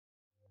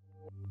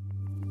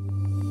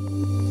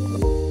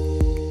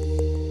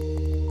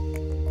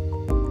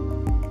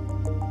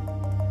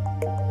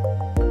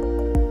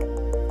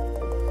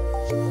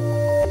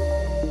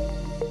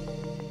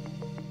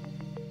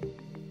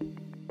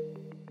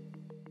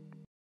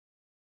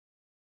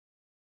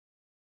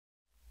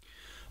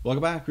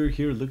Welcome back. We're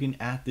here looking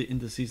at the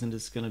indices, and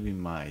this is going to be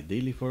my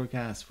daily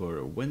forecast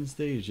for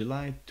Wednesday,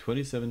 July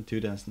 27,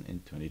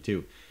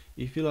 2022.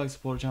 If you like to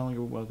support the channel,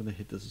 you're welcome to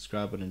hit the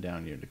subscribe button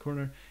down here in the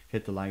corner,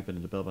 hit the like button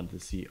and the bell button to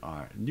see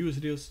our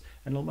newest videos,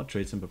 and all my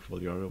trades and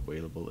portfolio are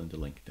available in the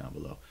link down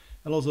below.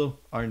 And also,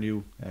 our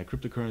new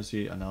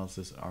cryptocurrency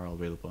analysis are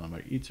available on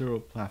my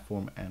Etoro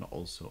platform and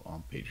also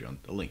on Patreon.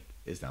 The link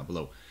is down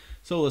below.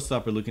 So let's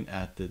start by looking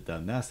at the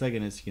Nasdaq,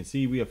 and as you can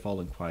see, we have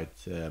fallen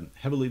quite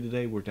heavily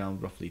today. We're down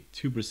roughly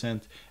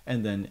 2%,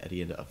 and then at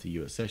the end of the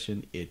US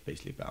session, it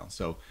basically bounced.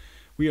 So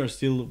we are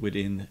still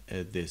within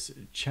this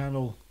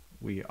channel.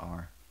 We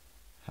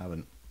have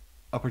an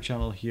upper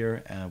channel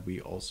here, and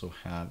we also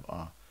have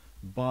a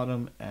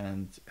bottom,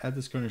 and at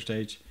this current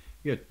stage,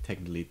 we have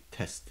technically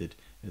tested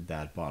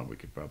that bottom. We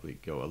could probably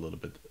go a little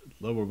bit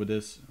lower with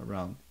this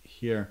around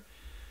here.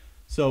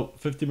 So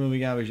 50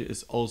 moving average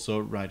is also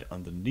right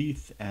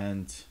underneath,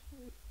 and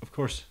of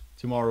course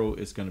tomorrow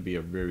is going to be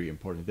a very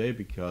important day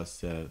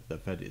because the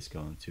Fed is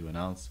going to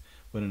announce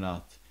whether or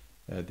not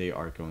they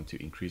are going to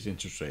increase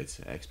interest rates.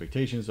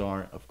 Expectations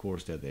are, of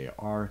course, that they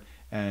are,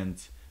 and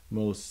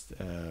most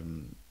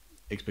analysts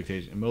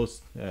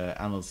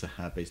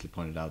have basically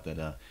pointed out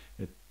that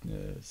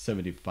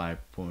 75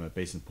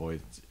 basis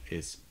points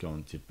is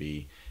going to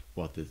be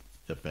what the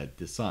Fed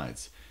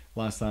decides.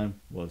 Last time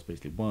was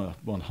basically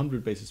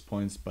 100 basis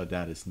points, but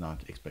that is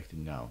not expected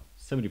now.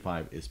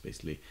 75 is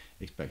basically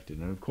expected,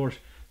 and of course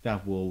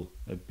that will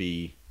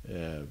be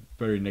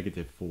very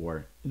negative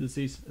for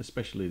indices,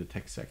 especially the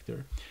tech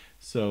sector.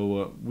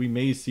 So we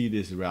may see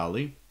this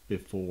rally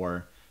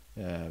before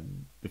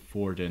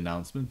the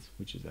announcement,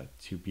 which is at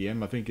 2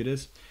 p.m. I think it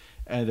is,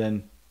 and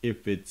then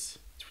if it's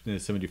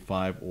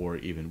 75 or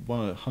even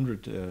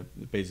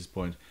 100 basis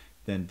points,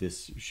 then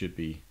this should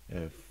be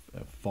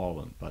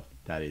fallen, but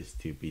that is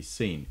to be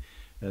seen.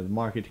 The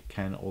market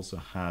can also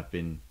have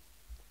been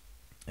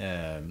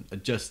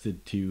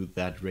adjusted to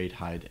that rate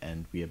hike,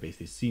 and we have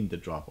basically seen the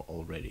drop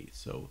already,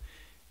 so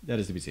that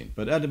is to be seen.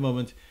 But at the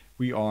moment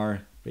we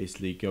are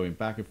basically going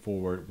back and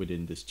forward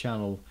within this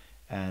channel,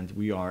 and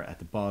we are at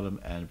the bottom,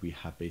 and we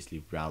have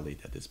basically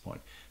rallied at this point.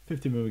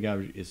 50 moving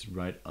average is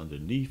right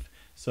underneath,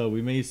 so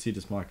we may see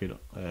this market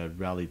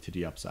rally to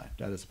the upside.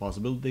 That is a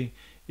possibility.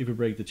 If we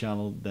break the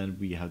channel, then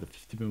we have the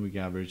 50 moving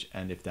average,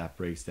 and if that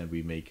breaks, then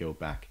we may go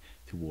back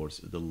towards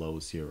the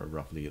lows here of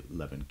roughly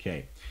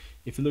 11k.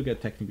 If you look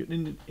at technical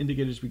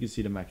indicators, we can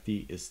see the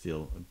MACD is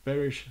still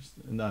bearish,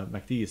 the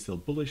MACD is still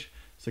bullish,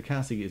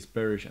 stochastic is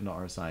bearish, and the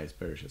RSI is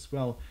bearish as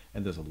well,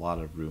 and there's a lot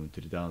of room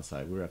to the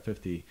downside. We're at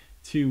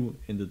 52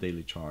 in the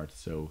daily chart,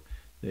 so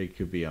there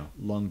could be a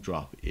long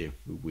drop if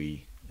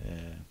we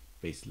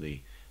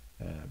basically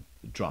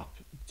drop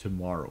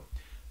tomorrow.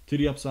 To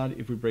the upside,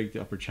 if we break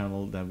the upper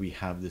channel, then we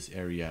have this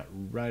area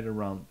right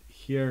around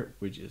here,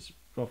 which is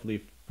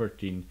roughly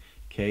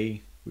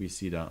 13k. We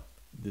see that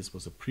this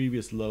was the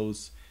previous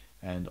lows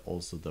and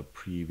also the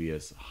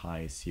previous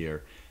highs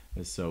here.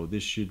 So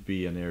this should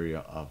be an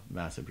area of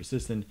massive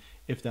resistance.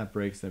 If that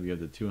breaks, then we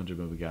have the 200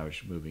 moving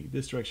average moving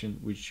this direction,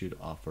 which should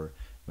offer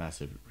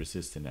massive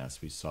resistance,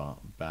 as we saw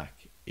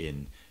back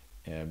in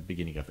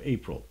beginning of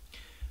April.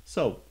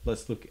 So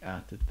let's look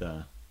at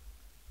the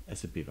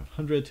S&P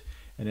 500,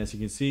 and as you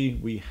can see,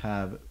 we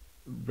have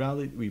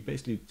rallied. We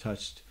basically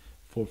touched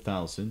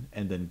 4,000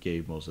 and then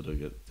gave most of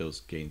those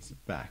gains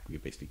back. We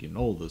basically gained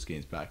all those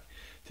gains back.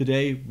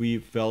 Today we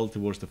fell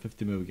towards the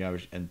 50 moving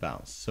average and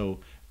bounced. So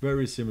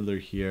very similar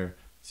here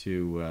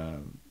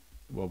to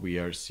what we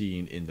are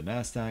seeing in the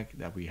Nasdaq,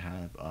 that we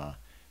have a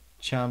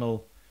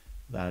channel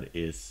that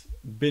is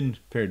been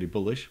fairly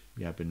bullish.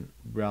 We have been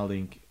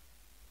rallying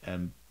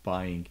and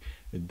buying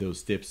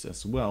those dips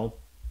as well.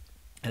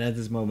 And at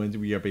this moment,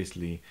 we have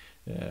basically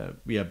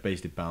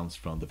bounced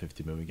from the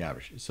 50 moving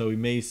average. So we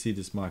may see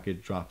this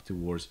market drop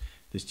towards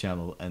this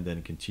channel and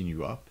then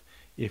continue up.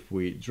 If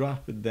we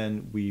drop,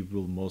 then we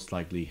will most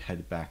likely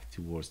head back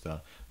towards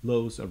the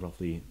lows of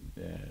roughly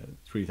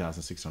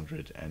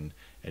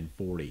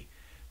 3,640.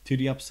 To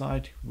the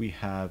upside, we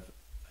have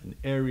an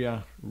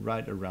area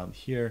right around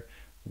here,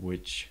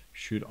 which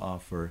should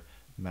offer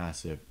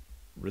massive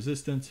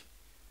resistance,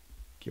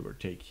 give or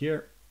take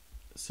here.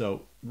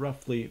 So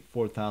roughly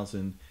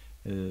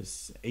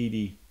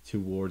 4,080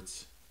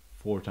 towards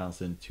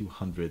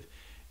 4,200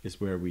 is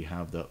where we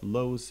have the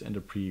lows and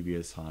the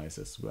previous highs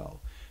as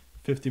well.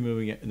 50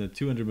 moving and the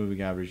 200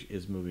 moving average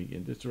is moving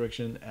in this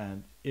direction,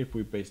 and if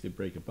we basically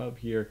break above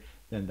here,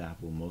 then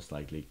that will most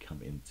likely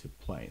come into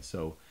play.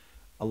 So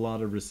a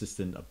lot of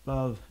resistance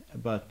above,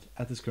 but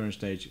at this current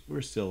stage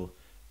we're still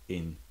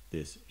in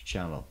this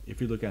channel. If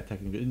you look at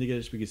technical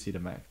indicators, we can see the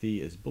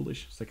MACD is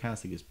bullish,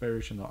 stochastic is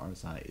bearish, and the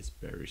RSI is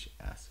bearish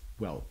as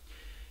well.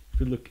 If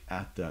you look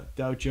at the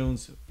Dow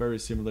Jones, very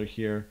similar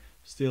here,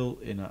 still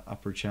in an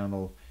upper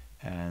channel,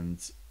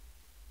 and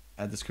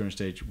at this current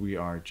stage we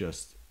are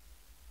just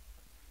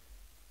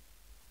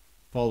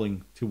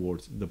falling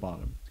towards the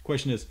bottom. The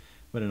question is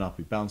whether or not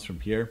we bounce from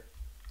here,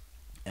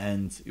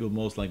 and it will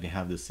most likely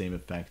have the same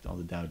effect on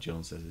the Dow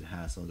Jones as it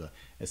has on the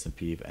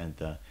S&P and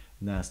the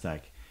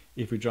Nasdaq.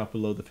 If we drop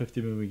below the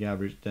 50 moving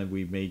average, then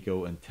we may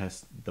go and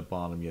test the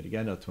bottom yet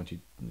again at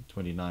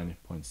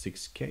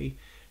 29.6k.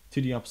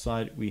 To the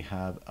upside, we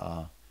have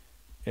a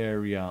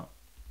area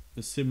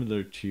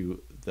similar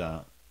to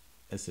the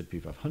S&P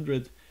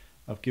 500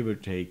 of give or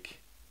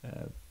take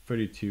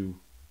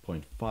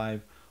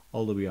 32.5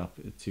 all the way up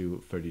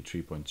to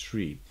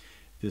 33.3.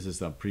 This is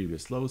the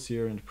previous lows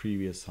here and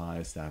previous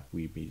highs that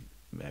we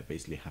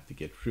basically have to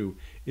get through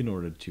in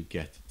order to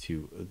get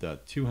to the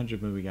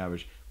 200 moving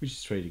average, which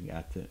is trading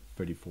at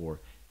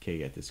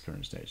 34k at this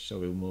current stage.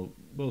 So it will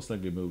most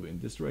likely move in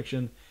this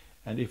direction,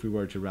 and if we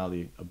were to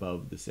rally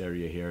above this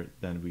area here,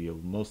 then we'll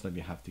most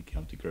likely have to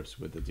come to grips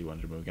with the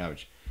 200 moving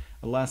average.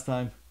 And last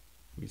time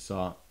we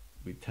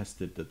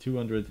tested the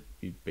 200,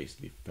 we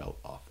basically fell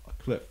off a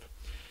cliff.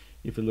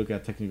 If we look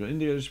at technical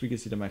indicators, we can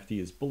see the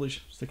MACD is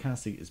bullish,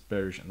 stochastic is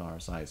bearish, and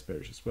RSI is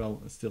bearish as well,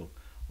 and still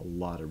a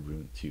lot of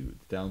room to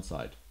the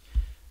downside.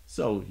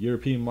 So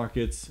European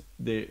markets,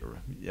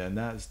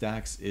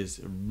 Nasdaq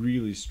is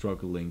really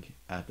struggling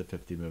at the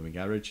 50 moving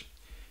average.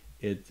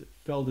 It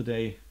fell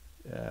today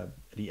at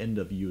the end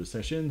of US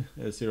session,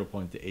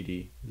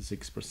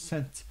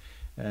 0.86%,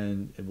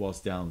 and it was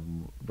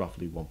down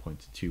roughly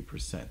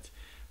 1.2%.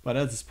 But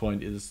at this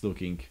point, it is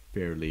looking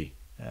fairly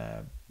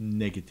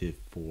negative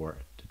for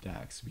the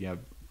DAX. We have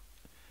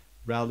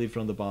rallied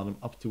from the bottom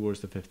up towards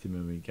the 50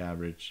 moving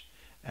average,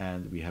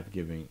 and we have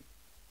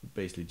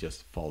basically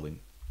just falling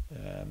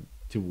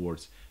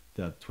towards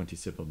the 20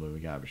 simple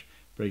moving average,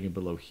 breaking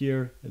below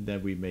here, and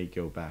then we may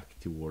go back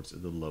towards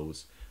the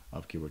lows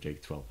of give or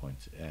take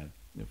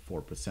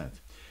 12.4%.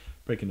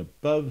 Breaking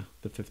above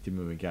the 50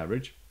 moving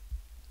average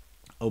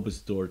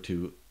opens the door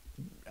to,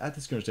 at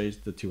this current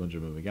stage, the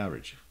 200 moving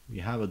average. We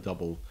have a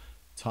double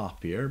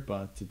top here,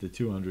 but the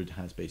 200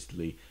 has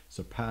basically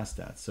surpassed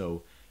that,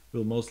 so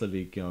we'll most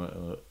likely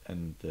go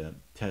and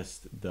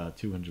test the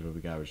 200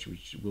 moving average,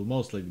 which will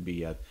most likely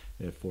be at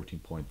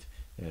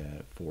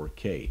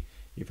 14.4k.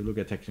 If you look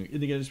at technical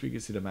indicators, we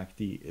can see the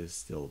MACD is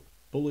still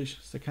bullish,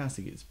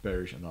 stochastic is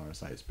bearish, and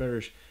RSI is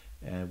bearish,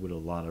 and with a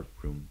lot of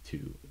room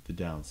to the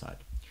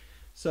downside.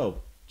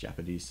 So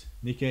Japanese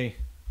Nikkei,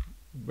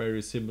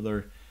 very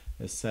similar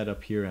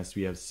setup here as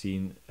we have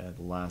seen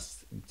the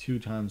last two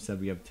times that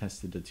we have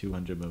tested the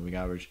 200 moving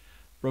average.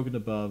 Broken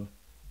above,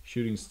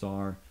 shooting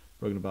star,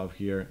 broken above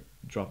here,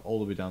 drop all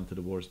the way down to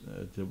towards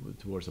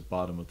the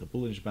bottom of the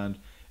Bollinger Band,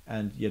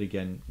 and yet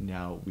again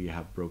now we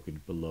have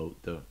broken below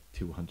the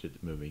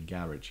 200 moving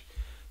average.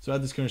 So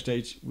at this current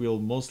stage, we'll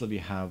most likely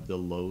have the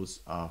lows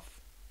of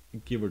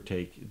give or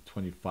take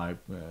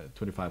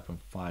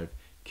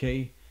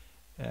 25.5k,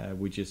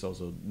 which is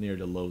also near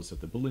the lows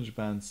of the Bollinger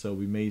Band. So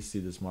we may see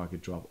this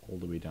market drop all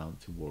the way down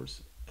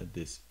towards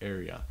this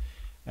area,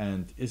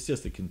 and it's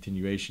just a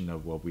continuation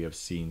of what we have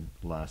seen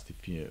the last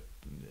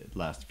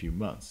few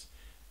months.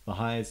 The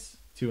highs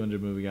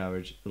 200 moving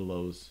average, the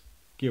lows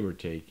give or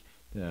take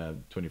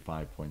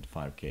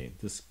 25.5k.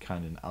 This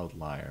kind of an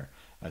outlier,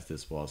 as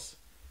this was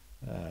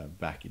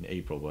back in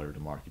April, where the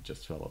market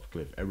just fell off a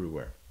cliff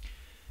everywhere.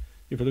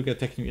 If we look at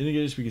technical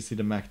indicators, we can see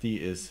the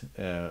MACD is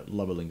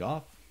leveling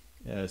off.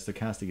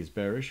 Stochastic is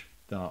bearish.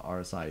 The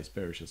RSI is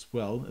bearish as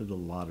well. There's a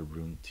lot of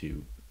room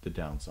to the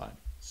downside.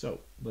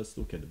 So let's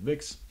look at the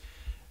VIX.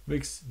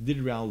 VIX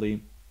did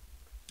rally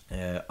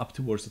up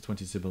towards the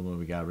 20 simple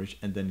moving average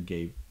and then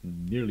gave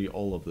nearly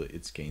all of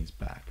its gains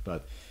back.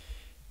 But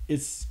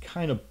it's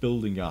kind of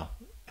building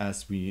up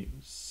as we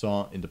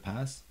saw in the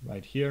past,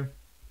 right here,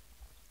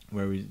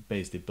 where we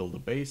basically build a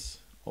base.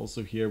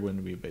 Also here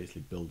when we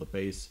basically build a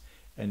base,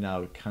 and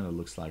now it kind of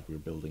looks like we're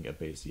building a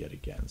base yet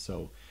again.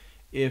 So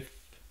if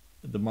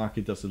the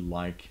market doesn't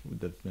like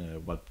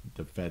what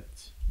the Fed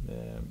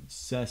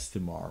says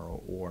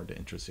tomorrow, or the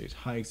interest rate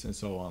hikes and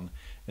so on,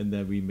 and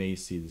then we may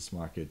see this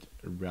market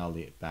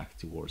rally back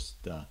towards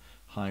the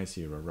highs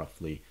here,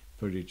 roughly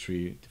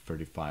 33 to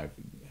 35.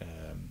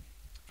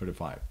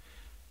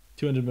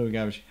 200 moving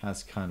average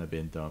has kind of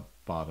been the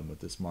bottom of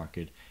this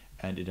market,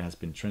 and it has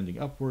been trending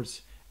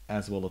upwards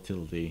as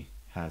volatility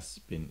has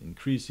been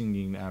increasing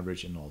in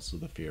average, and also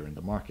the fear in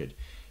the market.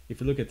 If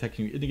you look at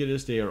technical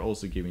indicators, they are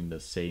also giving the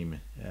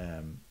same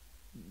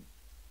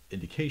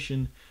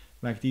indication.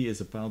 MACD is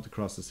about to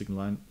cross the signal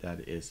line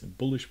that is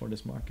bullish for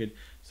this market.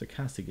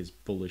 Stochastic is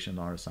bullish, and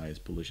RSI is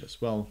bullish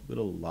as well, with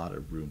a lot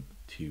of room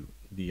to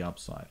the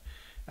upside.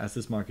 As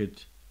this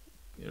market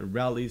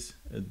rallies,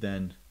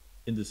 then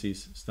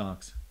indices,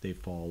 stocks, they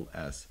fall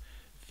as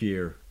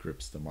fear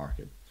grips the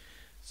market.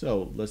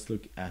 So let's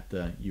look at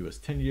the US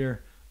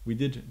 10-year. We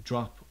did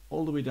drop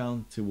all the way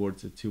down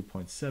towards the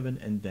 2.7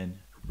 and then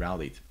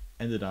rallied.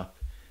 Ended up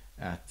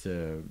at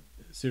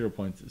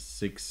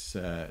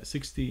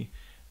 0.660,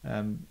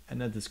 and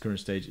at this current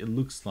stage it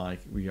looks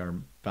like we are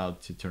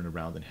about to turn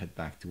around and head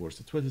back towards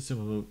the 20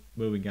 simple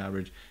moving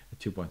average at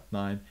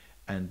 2.9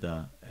 and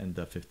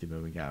the 50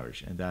 moving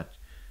average, and that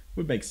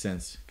would make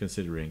sense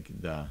considering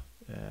the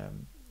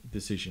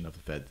decision of the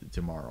Fed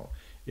tomorrow.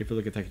 If we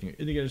look at technical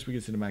indicators, we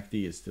can see the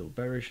MACD is still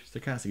bearish,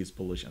 stochastic is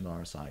bullish, and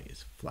RSI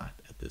is flat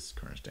at this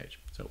current stage.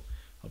 So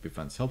Hope you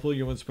found this helpful.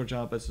 You want to support the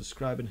channel by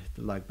subscribe and hit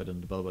the like button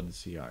and the bell button to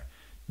see our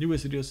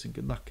newest videos, and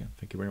good luck and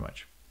thank you very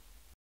much.